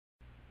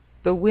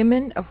The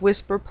Women of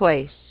Whisper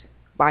Place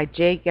by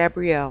J.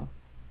 Gabrielle.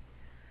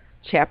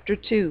 Chapter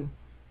 2.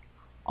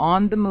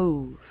 On the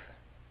Move.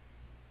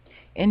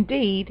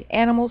 Indeed,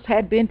 animals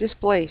had been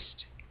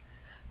displaced.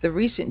 The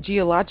recent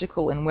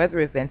geological and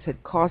weather events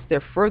had caused their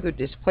further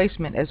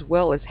displacement, as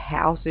well as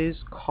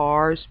houses,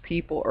 cars,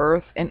 people,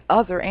 earth, and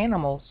other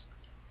animals.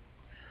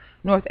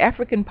 North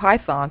African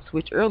pythons,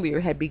 which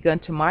earlier had begun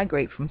to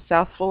migrate from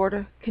South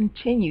Florida,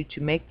 continued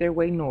to make their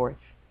way north.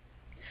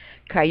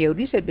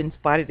 Coyotes had been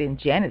spotted in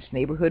Janet's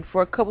neighborhood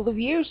for a couple of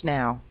years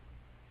now.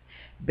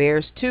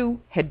 Bears,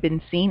 too, had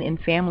been seen in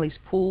families'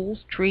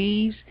 pools,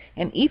 trees,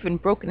 and even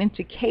broken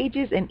into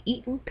cages and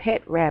eaten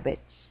pet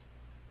rabbits.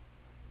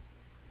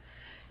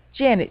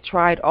 Janet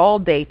tried all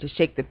day to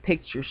shake the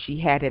picture she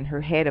had in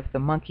her head of the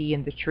monkey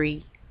in the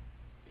tree.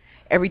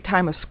 Every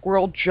time a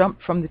squirrel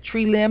jumped from the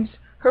tree limbs,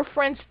 her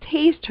friends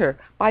teased her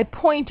by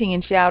pointing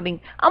and shouting,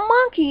 "A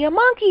monkey! A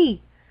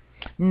monkey!"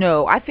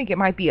 "No, I think it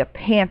might be a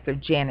panther,"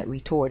 Janet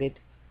retorted.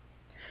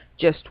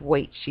 "Just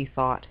wait," she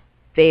thought.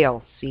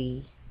 "They'll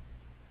see."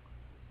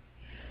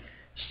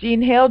 She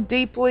inhaled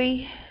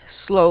deeply,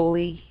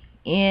 slowly,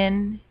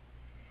 in,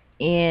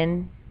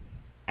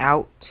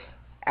 out,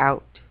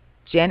 out.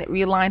 Janet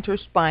realigned her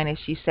spine as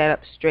she sat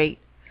up straight.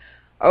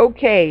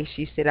 "Okay,"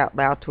 she said out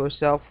loud to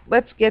herself,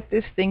 "let's get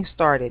this thing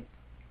started."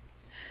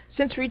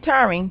 Since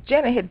retiring,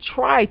 Janet had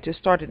tried to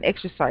start an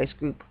exercise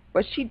group,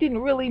 but she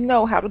didn't really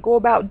know how to go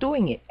about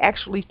doing it,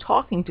 actually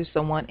talking to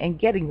someone and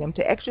getting them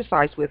to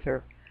exercise with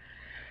her.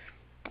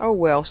 "Oh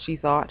well," she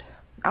thought,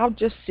 "I'll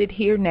just sit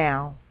here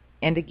now."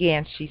 And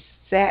again she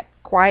sat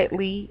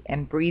quietly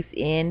and breathed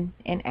in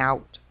and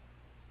out.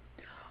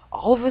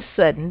 All of a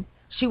sudden,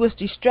 she was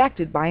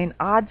distracted by an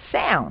odd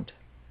sound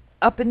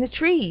up in the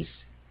trees.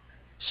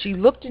 She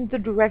looked in the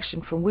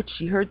direction from which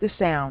she heard the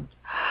sound.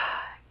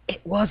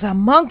 It was a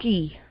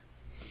monkey!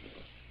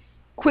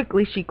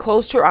 Quickly, she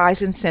closed her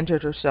eyes and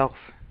centered herself.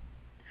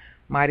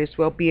 "Might as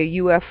well be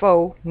a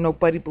UFO.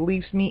 Nobody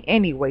believes me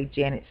anyway,"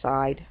 Janet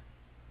sighed.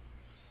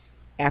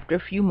 After a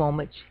few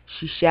moments,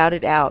 she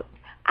shouted out,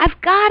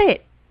 "I've got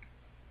it!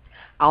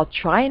 I'll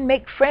try and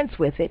make friends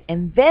with it,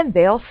 and then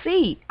they'll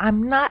see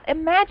I'm not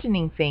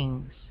imagining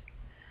things."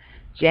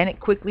 Janet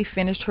quickly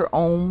finished her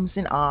ohms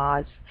and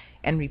ahs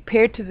and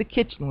repaired to the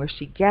kitchen, where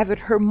she gathered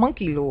her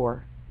monkey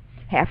lore: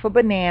 half a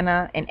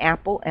banana, an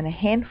apple, and a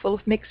handful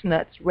of mixed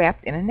nuts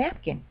wrapped in a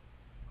napkin.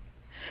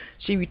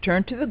 She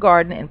returned to the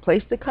garden and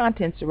placed the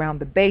contents around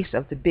the base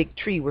of the big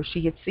tree where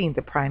she had seen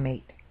the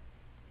primate.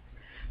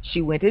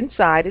 She went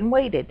inside and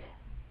waited.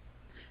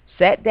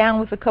 Sat down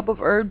with a cup of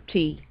herb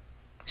tea.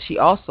 She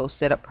also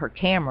set up her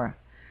camera.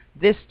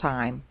 This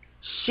time,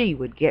 she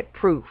would get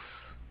proof.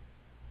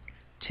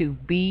 To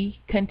be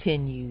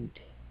continued.